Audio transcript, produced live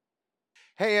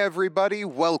Hey everybody,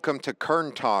 welcome to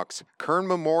Kern Talks, Kern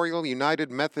Memorial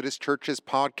United Methodist Church's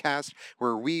podcast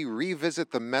where we revisit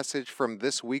the message from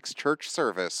this week's church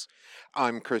service.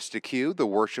 I'm Krista Q, the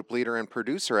worship leader and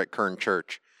producer at Kern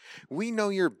Church. We know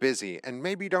you're busy and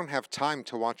maybe don't have time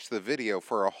to watch the video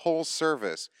for a whole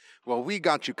service. Well, we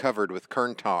got you covered with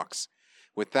Kern Talks.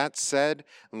 With that said,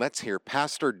 let's hear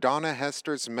Pastor Donna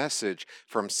Hester's message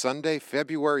from Sunday,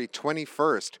 February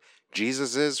 21st,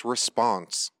 Jesus'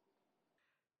 Response.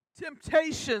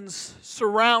 Temptations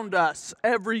surround us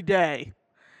every day.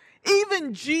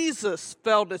 Even Jesus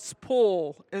felt its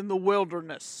pull in the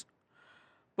wilderness.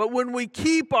 But when we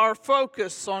keep our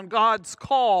focus on God's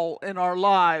call in our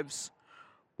lives,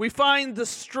 we find the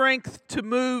strength to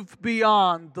move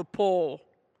beyond the pull.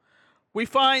 We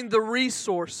find the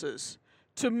resources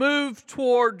to move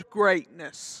toward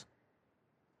greatness.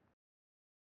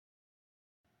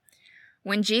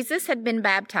 When Jesus had been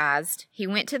baptized, he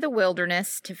went to the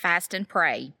wilderness to fast and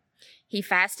pray. He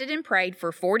fasted and prayed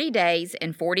for 40 days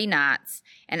and 40 nights,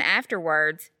 and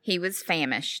afterwards he was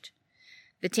famished.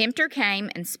 The tempter came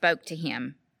and spoke to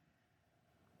him.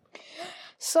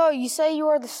 So, you say you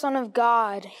are the Son of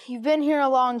God. You've been here a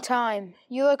long time.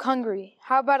 You look hungry.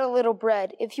 How about a little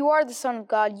bread? If you are the Son of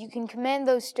God, you can command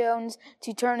those stones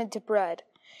to turn into bread.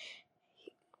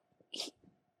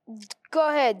 Go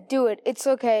ahead, do it. It's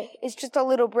okay. It's just a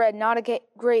little bread, not a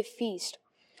great feast.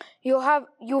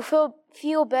 You'll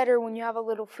feel better when you have a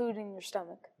little food in your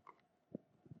stomach.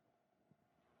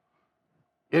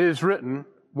 It is written,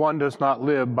 one does not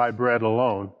live by bread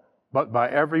alone, but by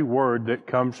every word that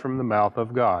comes from the mouth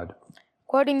of God.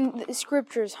 Quoting the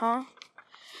scriptures, huh?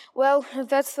 Well, if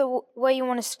that's the way you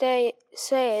want to say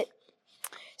it,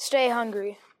 stay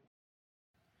hungry.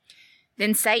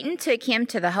 Then Satan took him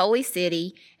to the holy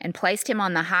city and placed him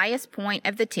on the highest point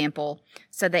of the temple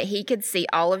so that he could see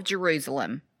all of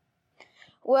Jerusalem.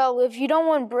 Well, if you don't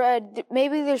want bread,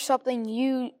 maybe there's something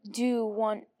you do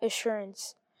want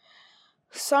assurance.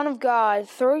 Son of God,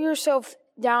 throw yourself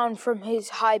down from his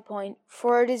high point,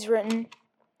 for it is written,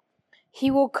 He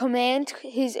will command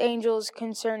his angels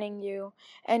concerning you,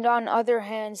 and on other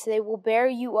hands they will bear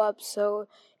you up so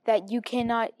that you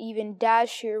cannot even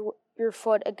dash your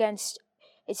foot against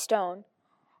a stone.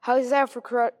 How is that for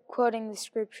quoting the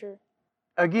scripture?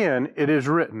 Again, it is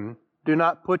written, do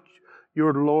not put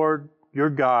your Lord,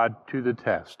 your God, to the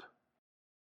test.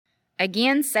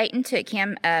 Again, Satan took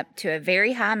him up to a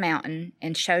very high mountain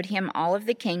and showed him all of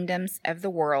the kingdoms of the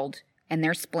world and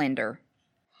their splendor.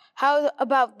 How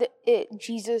about it,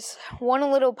 Jesus? Want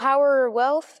a little power or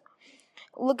wealth?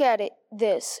 Look at it,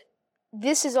 this.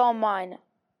 This is all mine.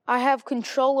 I have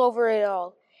control over it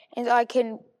all, and I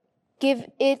can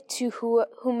give it to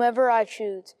whomever I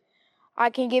choose. I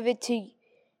can give it to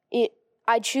it.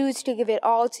 I choose to give it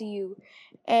all to you,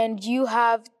 and you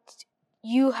have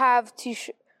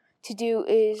to do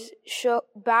is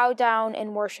bow down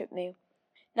and worship me.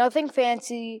 Nothing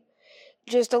fancy,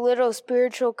 just a little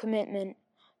spiritual commitment.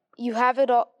 You have it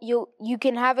all. You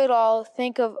can have it all.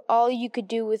 Think of all you could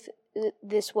do with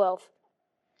this wealth.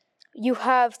 You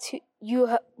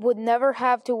would never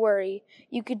have to worry.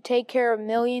 You could take care of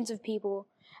millions of people.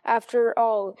 After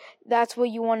all, that's what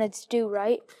you wanted to do,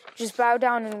 right? Just bow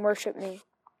down and worship me.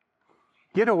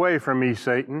 Get away from me,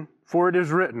 Satan, for it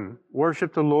is written,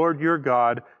 worship the Lord your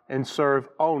God and serve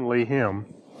only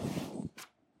him.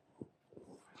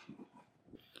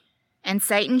 And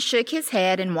Satan shook his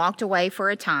head and walked away for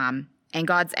a time, and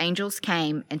God's angels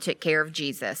came and took care of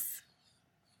Jesus.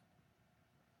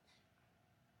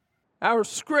 Our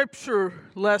scripture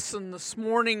lesson this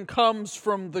morning comes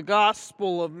from the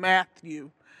Gospel of Matthew,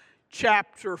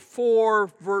 chapter 4,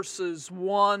 verses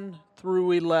 1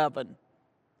 through 11.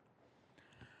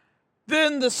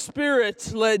 Then the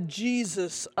Spirit led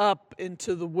Jesus up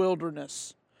into the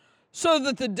wilderness, so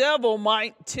that the devil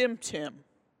might tempt him.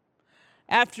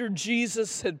 After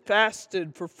Jesus had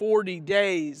fasted for 40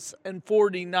 days and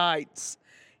 40 nights,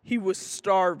 he was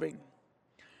starving.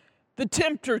 The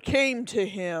tempter came to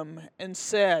him and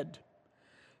said,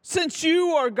 Since you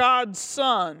are God's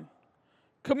Son,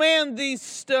 command these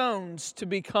stones to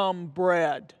become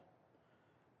bread.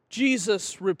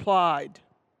 Jesus replied,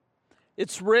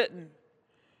 It's written,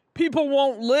 people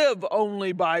won't live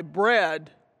only by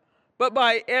bread, but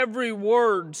by every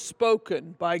word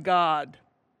spoken by God.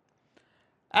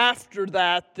 After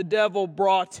that, the devil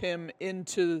brought him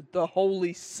into the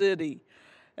holy city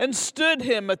and stood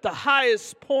him at the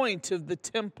highest point of the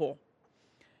temple.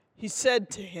 He said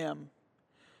to him,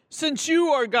 Since you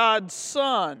are God's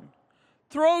Son,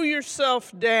 throw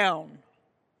yourself down,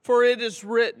 for it is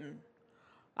written,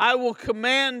 I will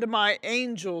command my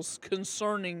angels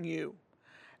concerning you,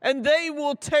 and they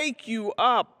will take you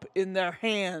up in their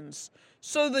hands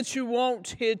so that you won't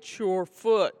hit your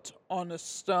foot on a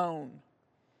stone."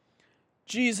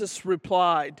 Jesus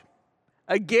replied,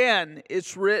 "Again,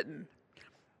 it's written,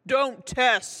 'Don't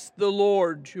test the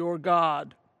Lord your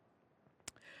God.'"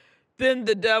 Then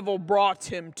the devil brought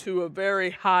him to a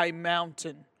very high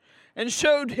mountain and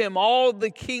showed him all the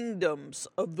kingdoms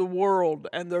of the world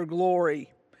and their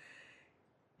glory.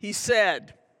 He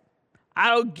said,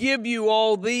 "I'll give you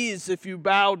all these if you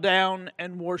bow down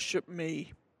and worship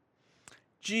me."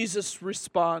 Jesus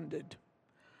responded,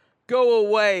 "Go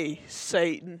away,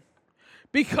 Satan,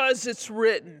 because it's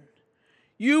written,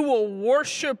 'You will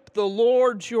worship the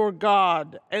Lord your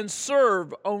God and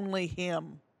serve only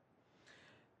him.'"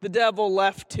 The devil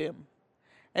left him,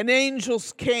 and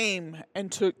angels came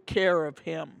and took care of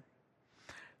him.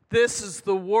 This is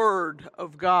the word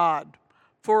of God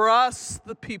for us,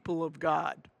 the people of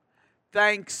God.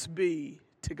 Thanks be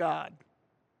to God.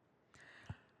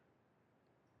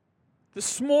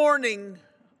 This morning,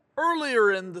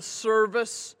 earlier in the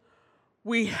service,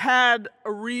 we had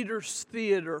a reader's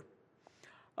theater.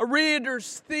 A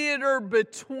reader's theater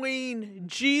between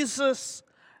Jesus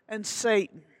and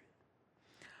Satan.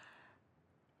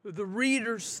 The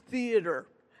reader's theater,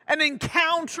 an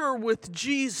encounter with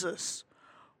Jesus,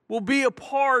 will be a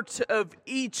part of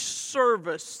each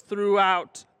service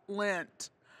throughout Lent.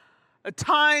 A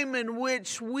time in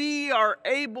which we are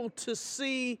able to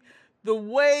see the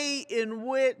way in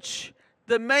which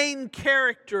the main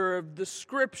character of the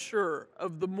scripture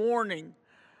of the morning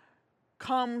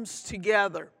comes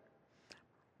together,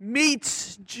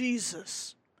 meets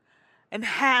Jesus, and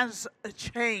has a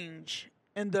change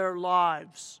in their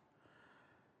lives.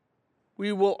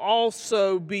 We will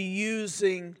also be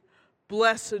using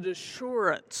Blessed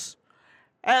Assurance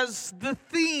as the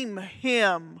theme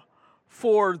hymn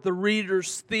for the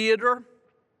Reader's Theater.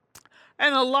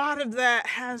 And a lot of that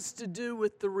has to do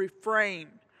with the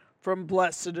refrain from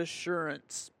Blessed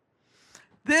Assurance.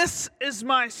 "This is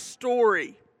my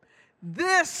story.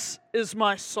 This is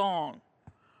my song,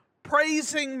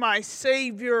 praising my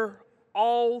Savior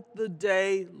all the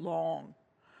day long."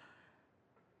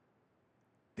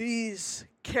 These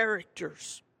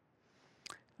characters,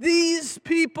 these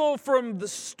people from the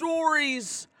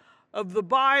stories of the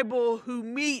Bible who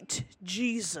meet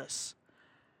Jesus,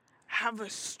 have a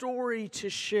story to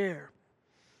share,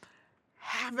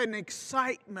 have an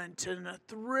excitement and a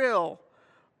thrill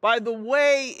by the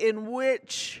way in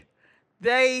which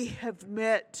they have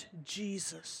met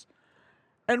Jesus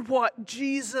and what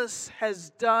Jesus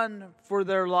has done for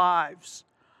their lives,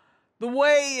 the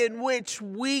way in which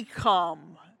we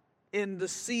come in the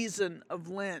season of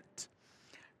Lent,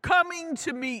 coming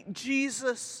to meet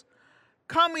Jesus,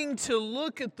 coming to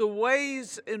look at the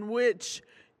ways in which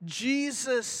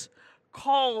Jesus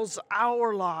calls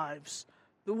our lives,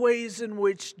 the ways in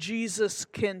which Jesus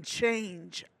can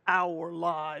change our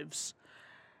lives.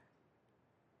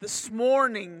 This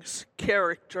morning's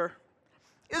character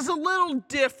is a little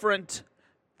different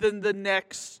than the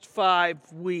next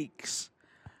 5 weeks.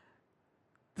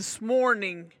 This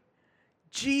morning,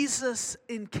 Jesus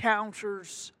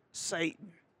encounters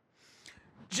Satan.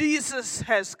 Jesus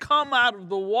has come out of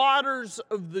the waters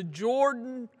of the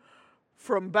Jordan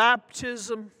from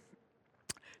baptism.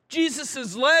 Jesus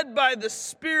is led by the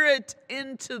Spirit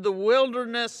into the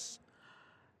wilderness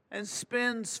and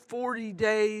spends 40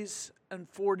 days and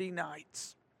 40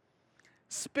 nights.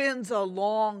 Spends a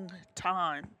long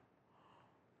time.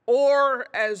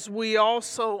 Or, as we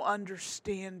also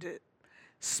understand it,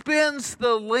 spends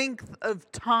the length of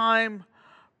time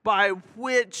by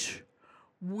which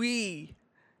we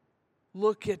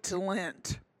look at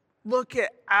Lent, look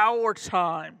at our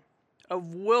time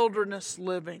of wilderness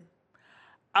living,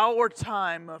 our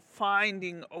time of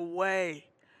finding a way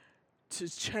to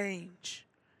change,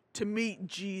 to meet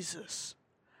Jesus,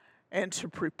 and to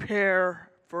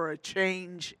prepare for a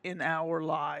change in our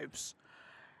lives.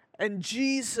 And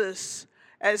Jesus,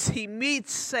 as he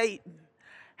meets Satan,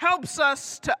 helps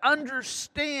us to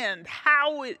understand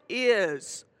how it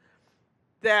is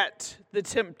that the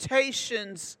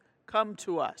temptations come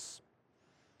to us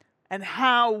and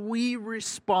how we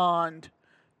respond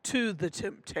to the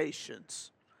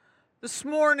temptations. This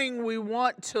morning we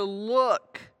want to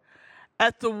look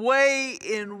at the way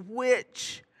in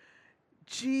which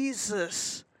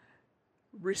Jesus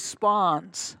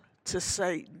responds to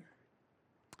Satan.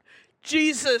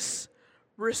 Jesus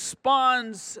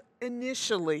responds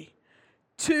initially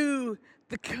to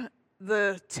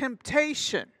the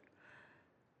temptation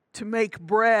to make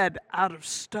bread out of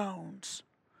stones.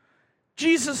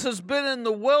 Jesus has been in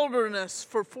the wilderness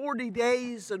for 40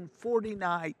 days and 40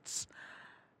 nights.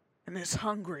 and is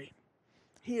hungry.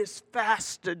 He is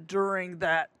fasted during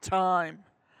that time.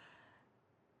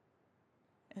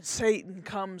 And Satan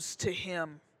comes to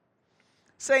him,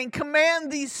 saying,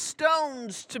 "Command these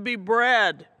stones to be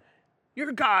bread.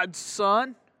 You're God's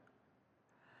son."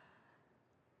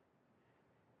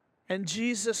 And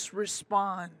Jesus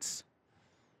responds,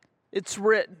 "It's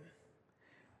written,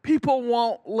 people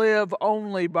won't live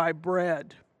only by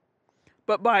bread,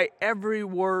 but by every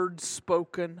word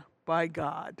spoken by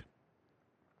God."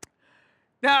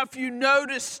 Now, if you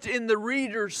noticed in the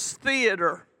Reader's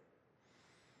Theater,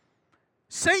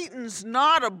 Satan's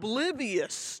not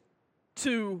oblivious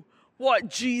to what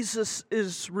Jesus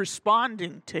is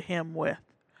responding to him with.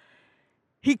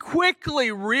 He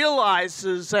quickly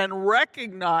realizes and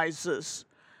recognizes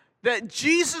that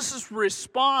Jesus'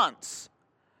 response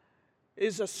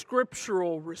is a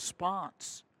scriptural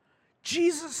response.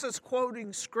 Jesus is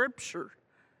quoting scripture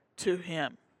to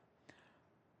him.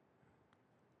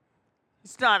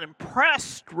 He's not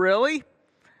impressed, really.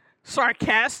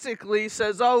 Sarcastically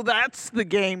says, "Oh, that's the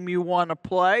game you want to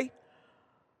play."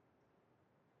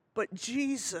 But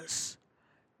Jesus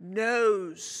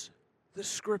knows the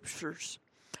scriptures.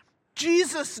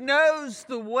 Jesus knows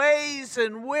the ways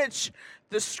in which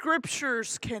the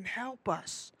scriptures can help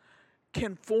us,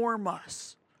 can form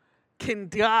us, can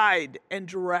guide and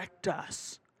direct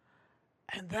us.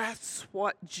 And that's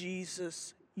what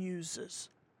Jesus uses.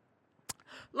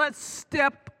 Let's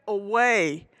step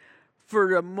away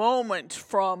for a moment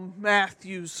from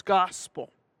Matthew's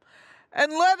gospel.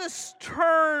 And let us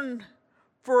turn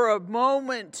for a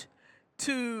moment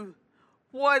to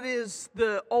what is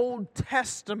the Old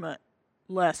Testament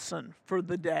lesson for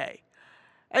the day.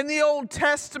 And the Old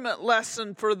Testament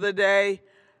lesson for the day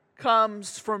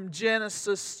comes from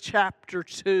Genesis chapter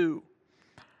 2.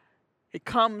 It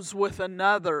comes with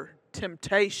another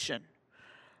temptation.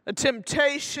 A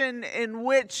temptation in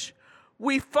which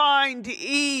we find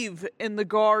Eve in the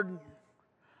garden.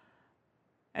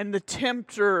 And the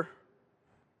tempter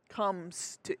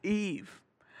comes to Eve.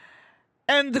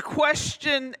 And the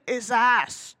question is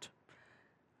asked,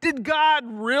 did God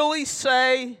really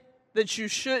say that you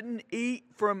shouldn't eat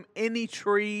from any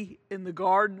tree in the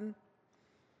garden?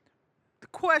 The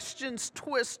question's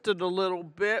twisted a little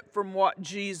bit from what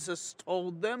Jesus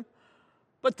told them,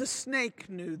 but the snake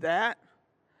knew that.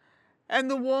 And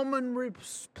the woman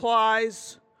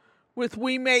replies with,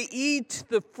 "We may eat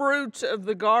the fruit of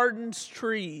the garden's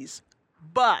trees,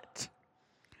 but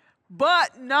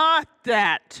not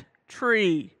that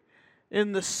tree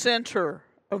in the center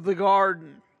of the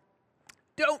garden.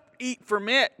 Don't eat from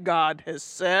it, God has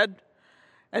said,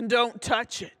 and don't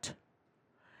touch it.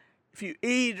 If you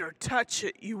eat or touch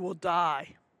it, you will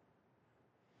die."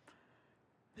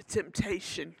 The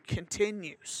temptation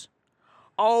continues.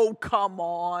 "Oh, come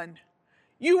on.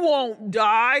 You won't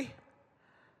die.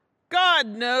 God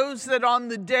knows that on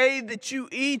the day that you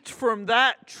eat from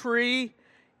that tree,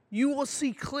 you will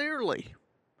see clearly,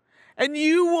 and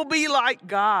you will be like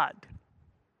God.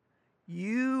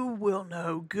 You will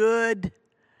know good,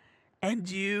 and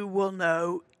you will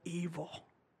know evil."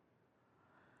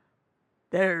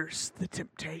 There's the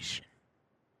temptation.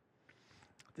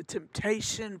 The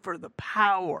temptation for the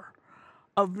power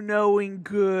of knowing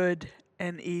good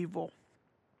and evil.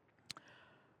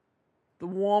 The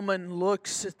woman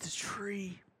looks at the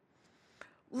tree,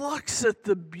 looks at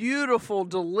the beautiful,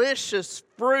 delicious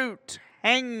fruit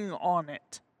hanging on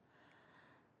it.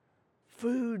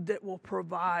 Food that will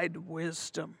provide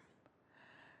wisdom.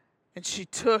 And she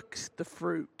took the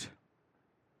fruit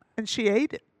and she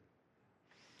ate it.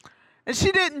 And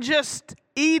she didn't just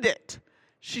eat it.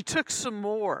 She took some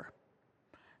more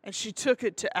and she took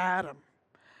it to Adam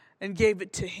and gave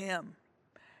it to him.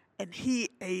 And he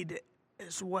ate it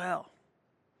as well.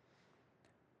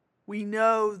 We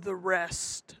know the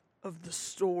rest of the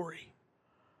story.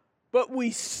 But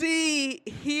we see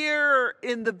here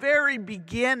in the very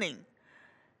beginning,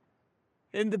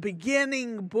 in the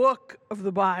beginning book of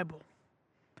the Bible,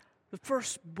 the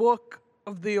first book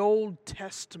of the Old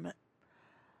Testament,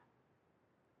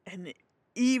 and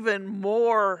even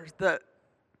more the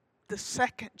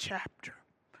second chapter.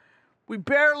 We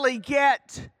barely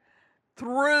get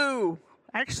through,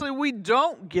 actually we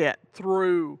don't get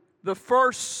through the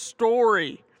first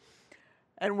story,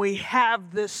 and we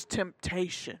have this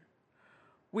temptation.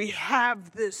 We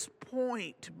have this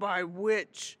point by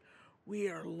which we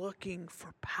are looking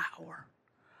for power,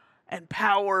 and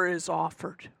power is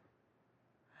offered.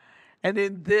 And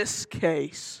in this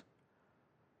case,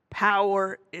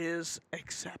 power is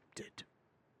accepted.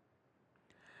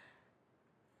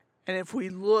 And if we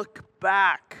look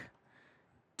back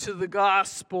to the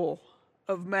Gospel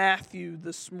of Matthew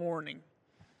this morning.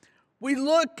 We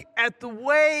look at the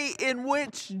way in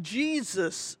which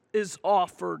Jesus is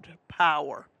offered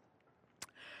power.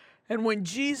 And when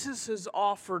Jesus is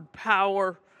offered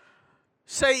power,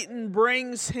 Satan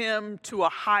brings him to a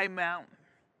high mountain,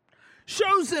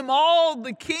 shows him all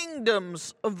the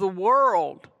kingdoms of the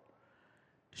world,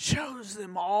 shows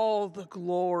them all the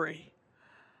glory,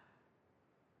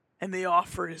 and the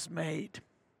offer is made.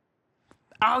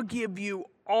 I'll give you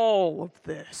all of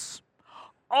this.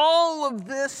 All of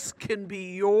this can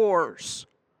be yours.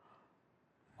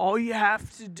 All you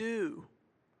have to do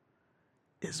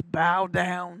is bow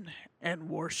down and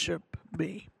worship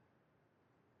me.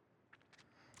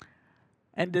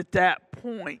 And at that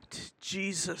point,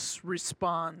 Jesus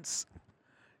responds,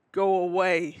 "Go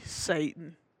away,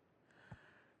 Satan,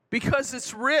 because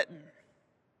it's written,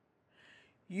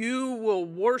 you will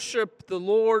worship the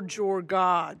Lord your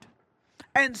God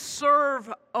and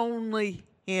serve only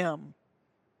him."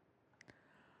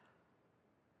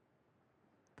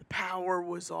 The power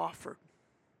was offered.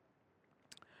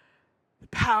 The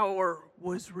power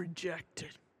was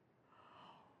rejected.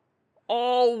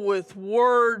 All with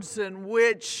words in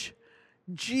which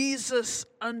Jesus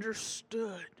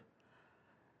understood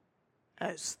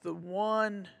as the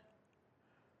one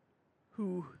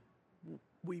who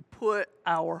we put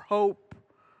our hope,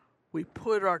 we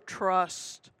put our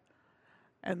trust,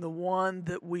 and the one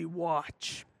that we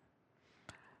watch.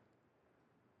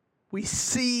 We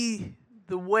see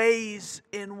the ways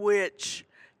in which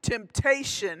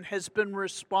temptation has been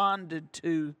responded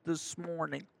to this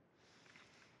morning.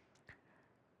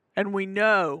 And we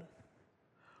know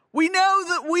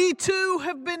that we too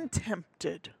have been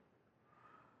tempted.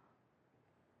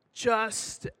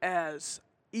 Just as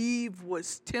Eve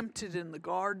was tempted in the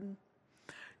garden,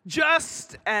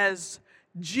 just as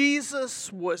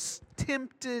Jesus was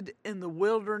tempted in the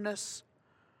wilderness,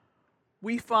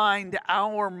 we find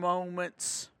our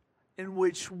moments in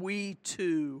which we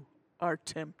too are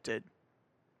tempted.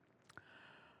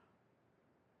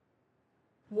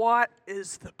 What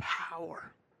is the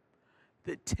power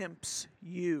that tempts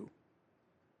you?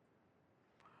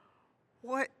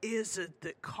 What is it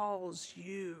that calls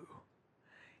you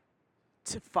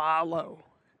to follow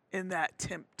in that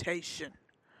temptation?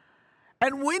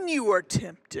 And when you are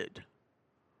tempted,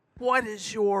 what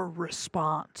is your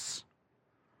response?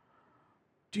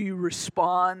 Do you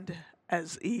respond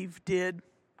as Eve did?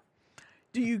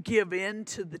 Do you give in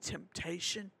to the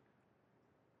temptation?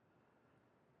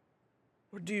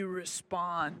 Or do you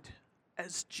respond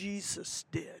as Jesus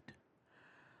did,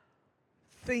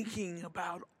 thinking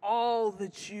about all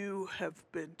that you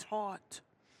have been taught,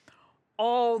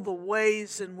 all the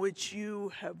ways in which you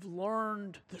have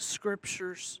learned the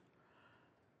scriptures,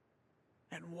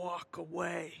 and walk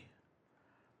away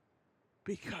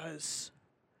because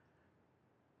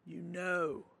you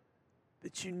know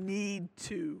that you need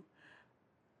to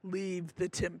leave the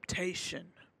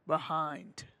temptation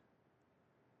behind?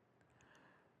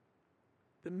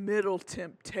 The middle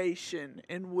temptation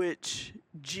in which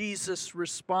Jesus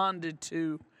responded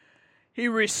to, he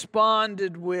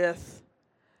responded with,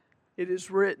 "It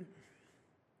is written,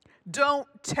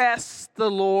 don't test the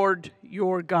Lord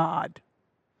your God."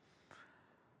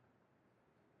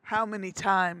 How many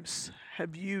times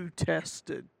have you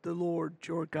tested the Lord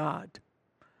your God?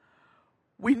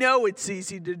 We know it's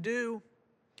easy to do.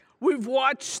 We've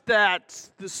watched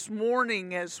that this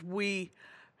morning as we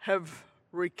have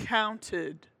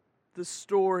recounted the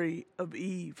story of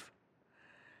Eve.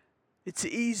 It's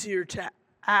easier to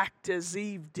act as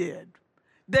Eve did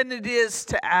than it is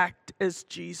to act as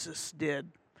Jesus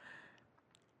did.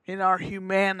 In our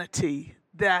humanity,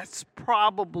 that's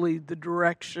probably the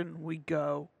direction we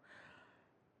go.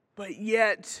 But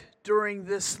yet, during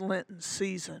this Lenten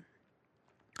season,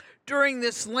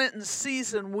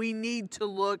 we need to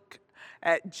look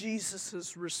at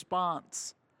Jesus'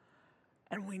 response.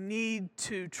 And we need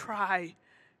to try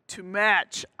to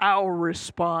match our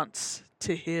response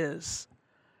to his.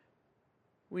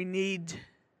 We need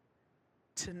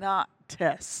to not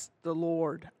test the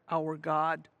Lord our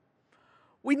God.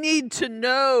 We need to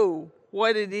know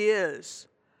what it is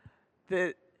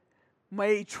that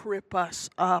may trip us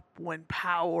up when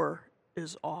power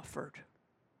is offered.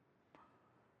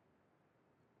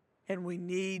 And we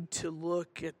need to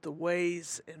look at the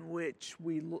ways in which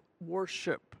we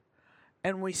worship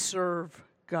and we serve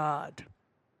God.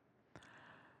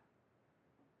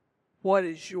 What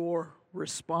is your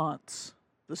response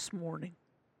this morning?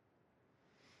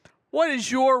 What is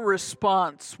your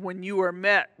response when you are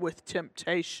met with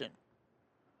temptation?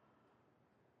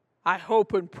 I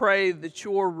hope and pray that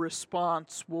your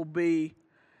response will be,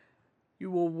 You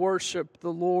will worship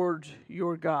the Lord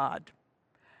your God,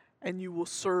 and you will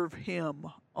serve him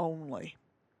only.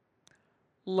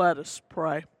 Let us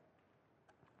pray.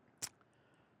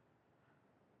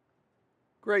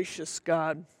 Gracious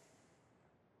God,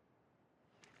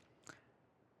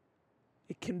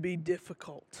 it can be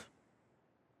difficult.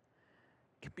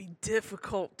 It can be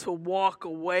difficult to walk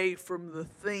away from the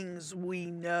things we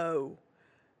know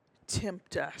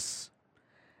tempt us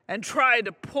and try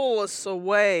to pull us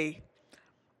away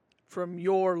from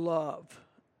your love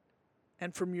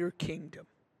and from your kingdom.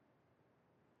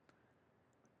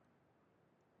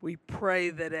 We pray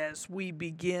that as we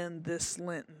begin this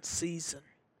Lenten season,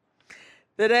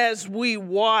 that as we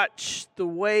watch the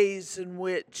ways in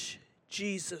which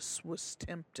Jesus was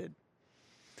tempted,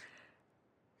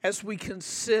 as we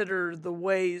consider the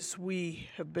ways we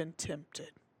have been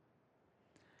tempted,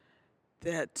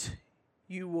 that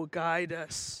you will guide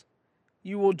us,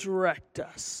 you will direct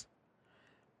us,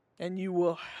 and you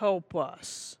will help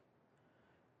us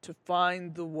to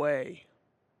find the way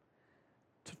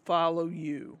to follow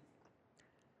you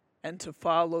and to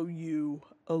follow you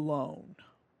alone.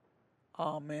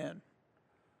 Amen.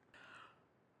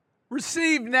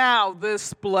 Receive now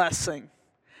this blessing.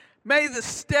 May the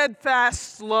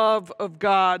steadfast love of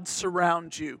God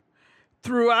surround you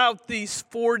throughout these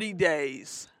 40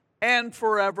 days and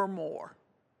forevermore.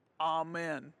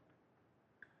 Amen.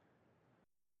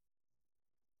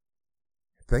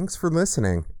 Thanks for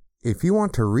listening. If you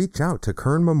want to reach out to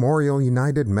Kern Memorial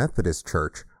United Methodist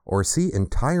Church or see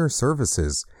entire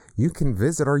services, you can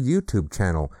visit our YouTube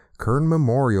channel, Kern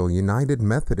Memorial United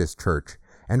Methodist Church,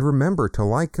 and remember to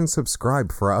like and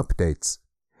subscribe for updates.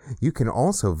 You can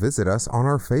also visit us on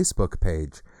our Facebook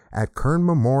page at Kern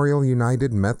Memorial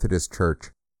United Methodist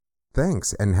Church.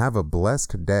 Thanks and have a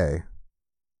blessed day.